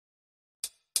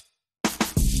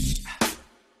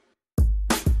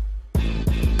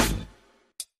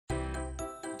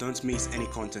Don't miss any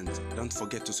content. Don't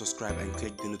forget to subscribe and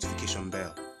click the notification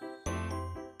bell.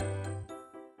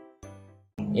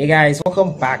 Hey guys,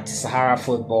 welcome back to Sahara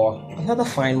Football. Another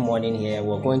fine morning here.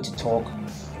 We're going to talk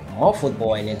more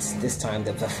football, and it's this time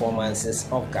the performances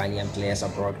of Ghanaian players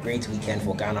abroad. Great weekend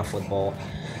for Ghana football,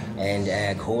 and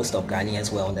a host of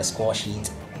Ghanaians were on the score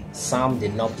sheet. Some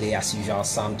did not play as usual,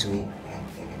 some too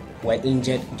were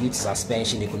injured due to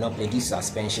suspension. They could not play due to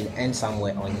suspension, and some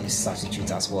were unused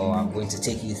substitutes as well. I'm going to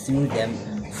take you through them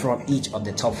from each of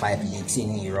the top 5 leagues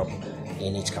in Europe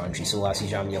in each country. So as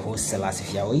usual, I'm your host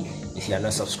Afriyie Acquah. If you are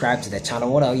not subscribed to the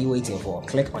channel, what are you waiting for?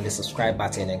 Click on the subscribe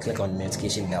button and click on the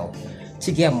notification bell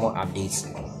to get more updates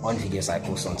on videos I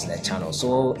post onto the channel.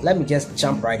 So let me just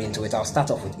jump right into it. I'll start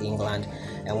off with England.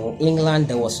 And with England,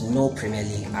 there was no Premier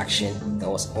League action. There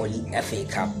was only FA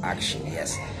Cup action,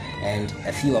 yes. And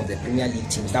a few of the Premier League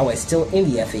teams that were still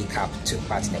in the FA Cup took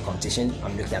part in the competition.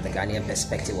 I'm looking at the Ghanaian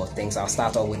perspective of things. I'll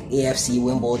start off with AFC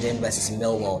Wimbledon versus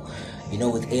Millwall. You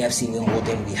know, with AFC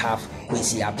Wimbledon, we have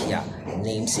Afriyie Acquah,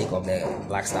 namesake of the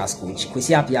Black Stars coach.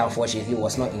 Afriyie Acquah, unfortunately,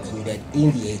 was not included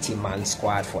in the 18-man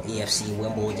squad for AFC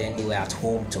Wimbledon. They were at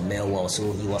home to Millwall,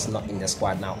 so he was not in the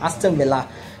squad. Now, Aston Villa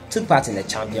took part in the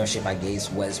championship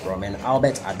against West Brom, and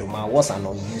Albert Adoma was an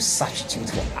unused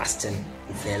substitute for Aston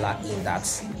Villa in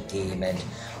that game. And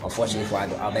unfortunately for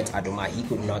Albert Adoma, he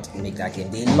could not make that game.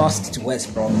 They lost to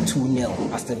West Brom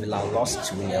 2-0. Aston Villa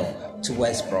lost 2-0 to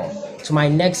West Brom. To my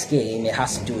next game, it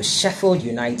has to do with Sheffield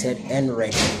United and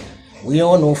Reading. We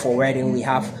all know for Reading we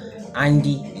have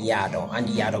Andy Yadom.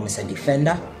 Andy Yadom is a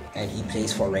defender, and he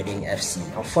plays for Reading FC.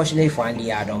 Unfortunately for Andy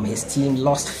Yadom, his team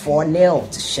lost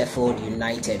 4-0 to Sheffield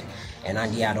United, and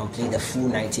Andy Yadom played the full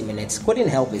 90 minutes. Couldn't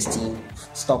help his team,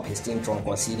 stop his team from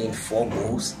conceding 4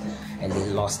 goals, and they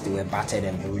lost. They were battered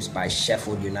and bruised by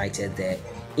Sheffield United there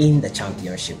in the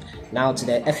championship. Now to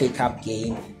the FA Cup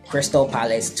game, Crystal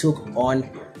Palace took on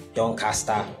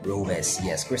Doncaster Rovers.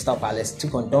 Yes, Crystal Palace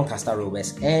took on Doncaster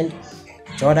Rovers, and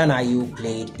Jordan Ayew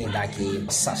played in that game,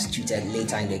 substituted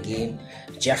later in the game.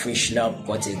 Jeffrey Schlupp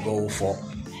got a goal for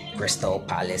Crystal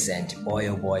Palace, and boy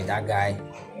oh boy, that guy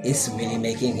is really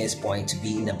making his point to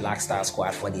be in the Black Star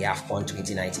squad for the AFCON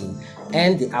 2019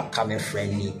 and the upcoming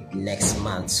friendly next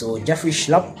month. So Jeffrey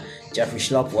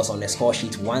Schlupp was on the score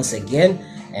sheet once again,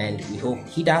 and we hope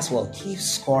he does well, keeps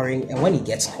scoring, and when he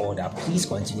gets called up, please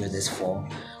continue this form.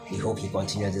 We hope he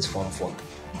continues this form for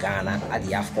Ghana at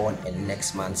the AFCON and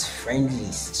next month's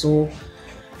friendlies. So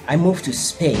I move to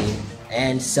Spain,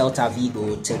 and Celta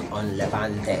Vigo take on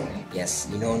Levante. Yes,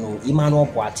 you know, Emmanuel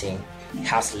Boateng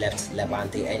has left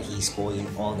Levante and he's going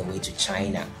all the way to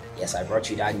China. Yes, I brought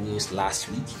you that news last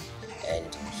week, and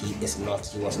he was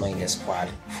not in the squad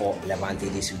for Levante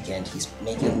this weekend. He's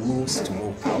making moves to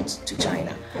move out to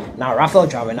China. Now, Rafael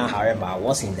Dramina, however,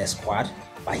 was in the squad,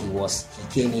 but he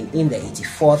came in the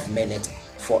 84th minute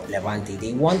for Levante.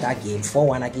 They won that game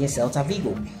 4-1 against Celta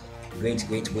Vigo.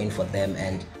 Great win for them,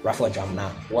 and Rafael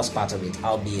Dramina was part of it,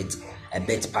 albeit a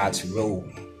bit part role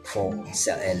for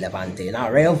Levante. Now,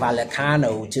 Rayo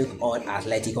Vallecano took on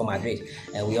Atletico Madrid,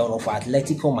 and we all know for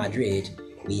Atletico Madrid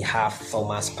we have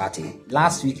Thomas Partey.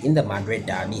 Last week in the Madrid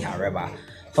derby, however,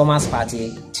 Thomas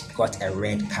Partey got a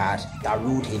red card that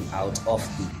ruled him out of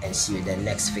the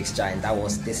next fixture, and that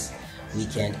was this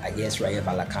weekend against Rayo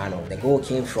Vallecano. The goal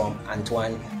came from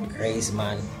Antoine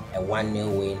Griezmann, a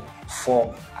 1-0 win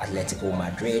for Atletico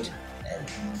Madrid,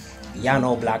 and Jan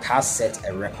Oblak has set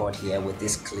a record here with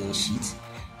this clean sheet.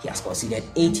 He has conceded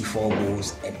 84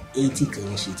 goals and 80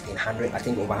 clean sheets in over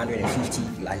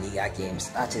 150 La Liga games.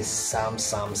 That is some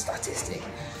statistic.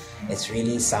 It's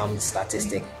really some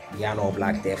statistic. Jan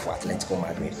Oblak there for Atletico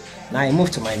Madrid. Now I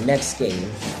move to my next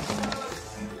game.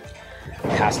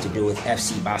 It has to do with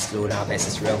FC Barcelona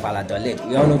versus Real Valladolid.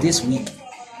 We all know this week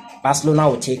Barcelona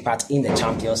will take part in the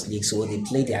Champions League, so they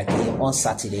play their game on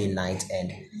Saturday night,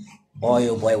 and boy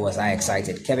oh boy was I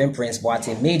excited. Kevin Prince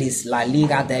Boateng made his La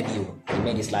Liga debut. He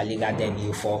made his La Liga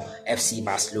debut for FC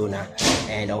Barcelona,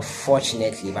 and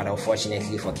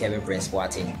unfortunately for Kevin Prince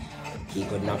Boateng, he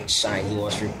could not shine. He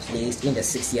was replaced in the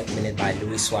 60th minute by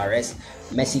Luis Suarez.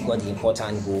 Messi got the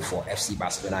important goal for FC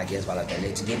Barcelona against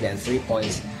Valladolid to give them 3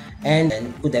 points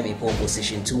and put them in pole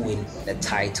position to win the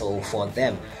title for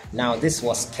them. Now, this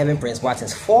was Kevin Prince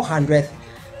Boateng's 400th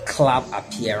club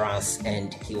appearance,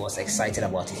 and he was excited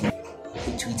about it.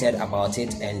 He tweeted about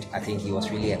it, and I think he was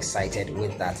really excited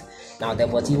with that. Now,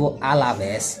 Deportivo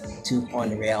Alaves took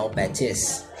on Real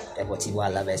Betis. and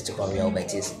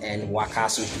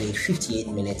Wakasu played 58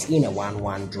 minutes in a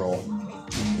 1-1 draw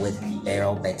with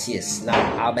Real Betis.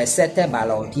 Now, Albacete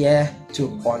Balompié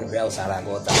took on Real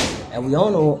Zaragoza, and we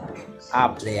all know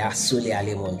our player Sule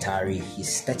Ali Montari.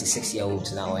 He's 36 years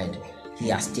old now, and he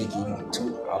has taken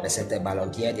 2 of the Albacete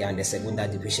Balompié. They are in the Segunda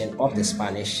Division of the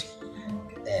Spanish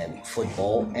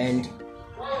football, and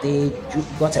they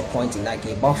got a point in that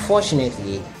game. But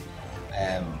fortunately,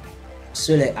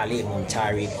 Sule Ali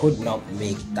Montari could not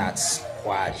make that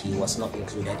squad. He was not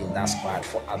included in that squad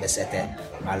for Albacete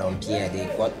Balompié. They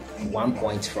got 1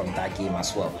 point from that game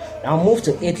as well. Now move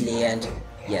to Italy, and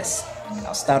yes,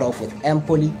 I'll start off with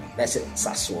Empoli versus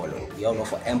Sassuolo. We all know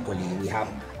for Empoli we have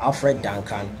Alfred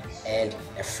Duncan and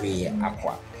Afriyie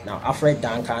Acquah. Now Alfred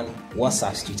Duncan was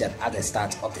substituted at the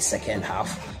start of the second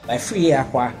half, but Afriyie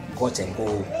Acquah got a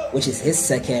goal, which is his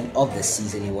second of the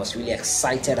season. He was really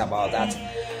excited about that,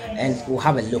 and we'll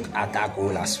have a look at that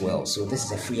goal as well. So this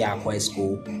is Afriyie Acquah's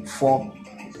goal for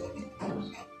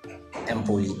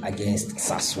Empoli against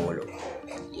Sassuolo.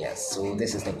 Yes, so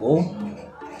this is the goal.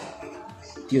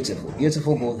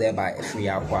 Beautiful goal there by Afriyie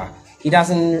Acquah. He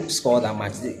doesn't score that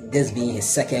much. This being his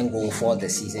second goal for the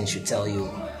season should tell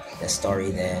you the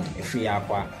story there. And Afriyie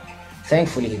Acquah,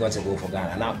 thankfully he got a goal for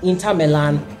Ghana. Now Inter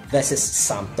Milan versus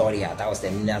Sampdoria. That's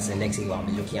the next thing I'll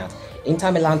be looking at.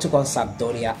 Inter Milan took on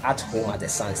Sampdoria at home at the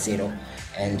San Siro,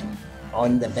 and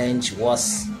on the bench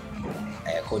was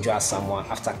Kojo Asamoah.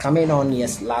 After coming on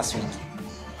last week,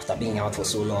 after being out for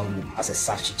so long as a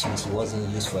substitute, he wasn't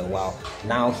used for a while.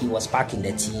 Now he was back in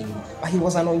the team, but he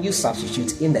was an unused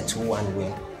substitute in the 2-1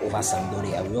 win over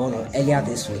Sampdoria. We all know earlier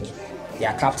this week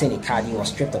their captain Icardi was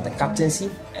stripped of the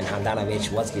captaincy and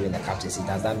Handanovic was given the captaincy.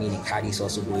 Does that mean Icardi is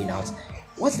also going out?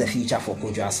 What's the future for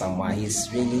Kojo Asamoah?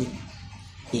 He's really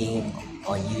being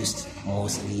unused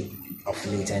mostly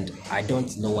of late, and I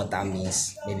don't know what that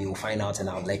means. Maybe we'll find out and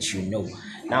I'll let you know.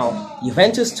 Now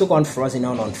Juventus took on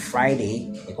Frosinone on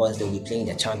Friday because they'll be playing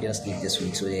the Champions League this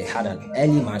week, so they had an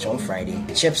early match on Friday.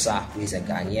 Chipsa, who is a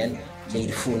Ghanaian,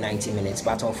 played full 90 minutes,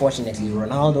 but unfortunately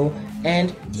Ronaldo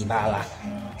and Dybala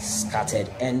scattered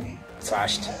and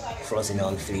thrashed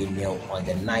Frosinone 3-0 on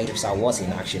the night. Chipsa was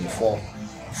in action for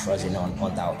Frosinone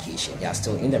on that occasion. They are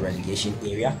still in the relegation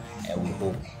area, and we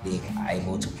hope they are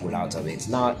able to pull out of it.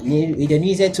 Now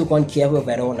Udinese took on Chievo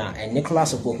Verona, and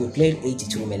Nicolas Opoku played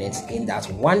 82 minutes in that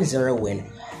 1-0 win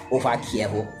over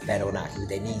Chievo Verona.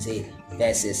 Udinese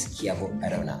versus Chievo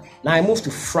Verona. Now I move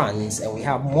to France, and we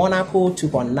have Monaco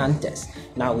took on Nantes.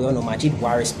 Now we all know Majid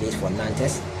Waris plays for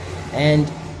Nantes,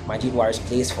 and Majid Waris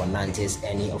plays for Nantes,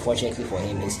 and unfortunately for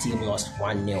him, his team lost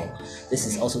 1-0. This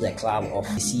is also the club of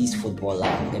deceased footballer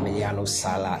Emiliano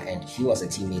Sala, and he was a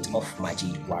teammate of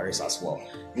Majid Waris as well.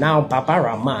 Now Baba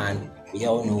Rahman, we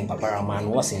all know Baba Rahman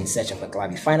was in search of a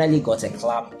club. He finally got a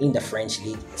club in the French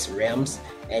league, it's Reims,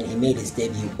 and he made his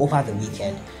debut over the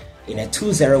weekend in a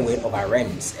 2-0 win over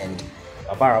Rennes, and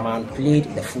Baba Rahman played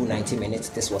the full 90 minutes.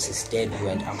 This was his debut,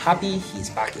 and I'm happy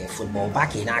he's back in football,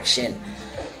 back in action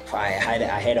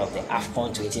ahead of the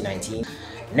AFCON 2019.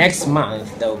 Next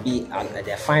month there will be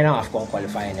the final AFCON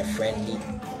qualifier in a friendly.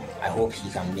 I hope he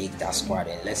can make that squad,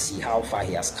 and let's see how far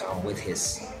he has come with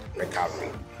his recovery.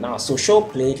 Now Sochaux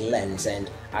played Lens,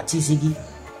 and Atisigi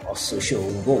of Sochaux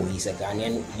in goal. He's a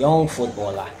Ghanaian young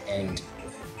footballer, and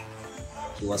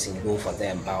he was in goal for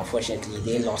them, but unfortunately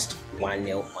they lost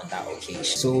 1-0 on that occasion.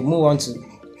 So we'll move on to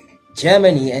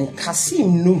Germany, and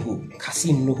Kasim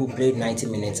Nuhu played 90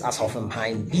 minutes as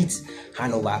Hoffenheim beat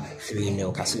Hanover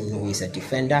 3-0. Kasim Nuhu is a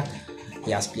defender.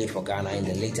 He has played for Ghana in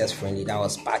the latest friendly that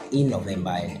was back in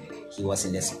November, and he was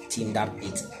in this team that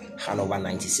beat Hanover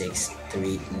 96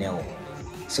 3-0.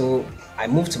 So I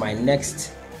move to my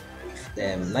next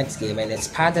game, and it's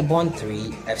Paderborn 3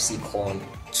 FC Köln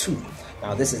 2.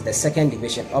 Now this is the second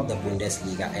division of the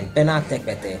Bundesliga, and Bernard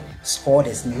Tekbete scored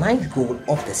his 9th goal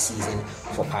of the season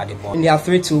for Paderborn in their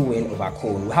 3-2 win over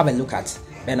Köln. We'll have a look at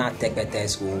Bernard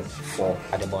Tekbete's goal for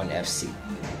Paderborn FC.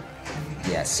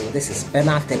 Yes, so this is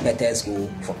Bernard Tekbete's goal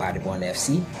for Paderborn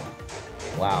FC.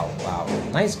 Wow,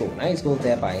 nice goal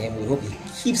there by him. We hope he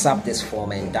keeps up this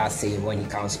form and does same when he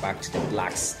comes back to the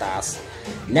Black Stars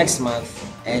next month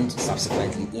and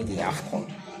subsequently in the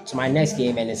AFCON. So my next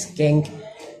game, and it's Genk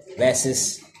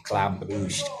versus Club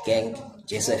Brugge. Genk,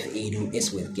 Joseph Edu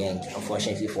is with Genk.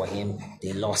 Unfortunately for him,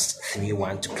 they lost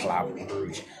 3-1 to Club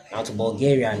Brugge. Now to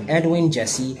Bulgarian, Edwin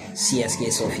Jesse,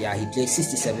 CSK Sofia. He played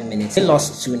 67 minutes. They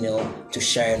lost 2-0 to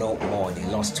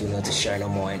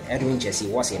Chernomor. And Edwin Jesse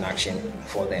was in action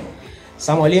for them.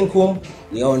 Samuel Inkum,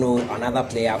 we all know, another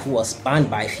player who was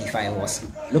banned by FIFA and was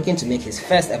looking to make his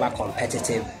first ever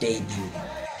competitive debut.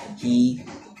 He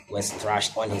was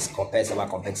thrashed on his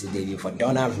competitive debut for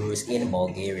Donald Rose in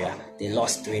Bulgaria. They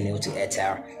lost 3-0 to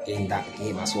Eter in that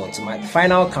game as well. To my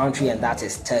final country, and that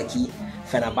is Turkey.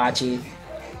 Fenerbahce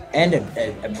earned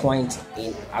a point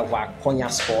in Acquah Konya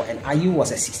score, and Ayew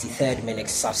was a 63rd minute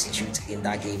substitute in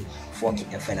that game for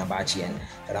Fenerbahce. And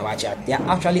Fenerbahce, they are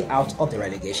actually out of the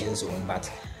relegation zone,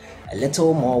 but a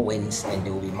little more wins and they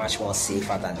will be much more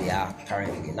safer than they are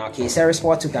currently. Now, Kayseri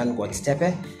Sport took on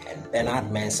Godstepe, and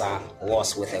Bernard Mensah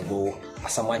was with a goal.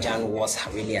 Asamoah Gyan was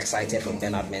really excited for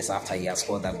Bernard Mensah after he had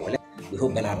scored that goal. We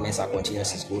hope Bernard Mensah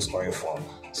continues his goal scoring form.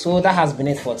 So that has been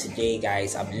it for today,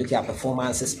 guys. I'll be looking at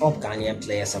performances of Ghanaian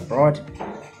players abroad.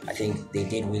 I think they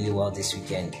did really well this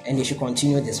weekend, and they should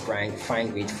continue this grind,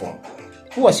 find great form.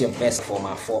 Who was your best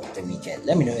performer for the weekend?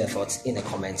 Let me know your thoughts in the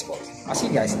comments box. I'll see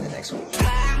you guys in the next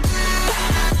one.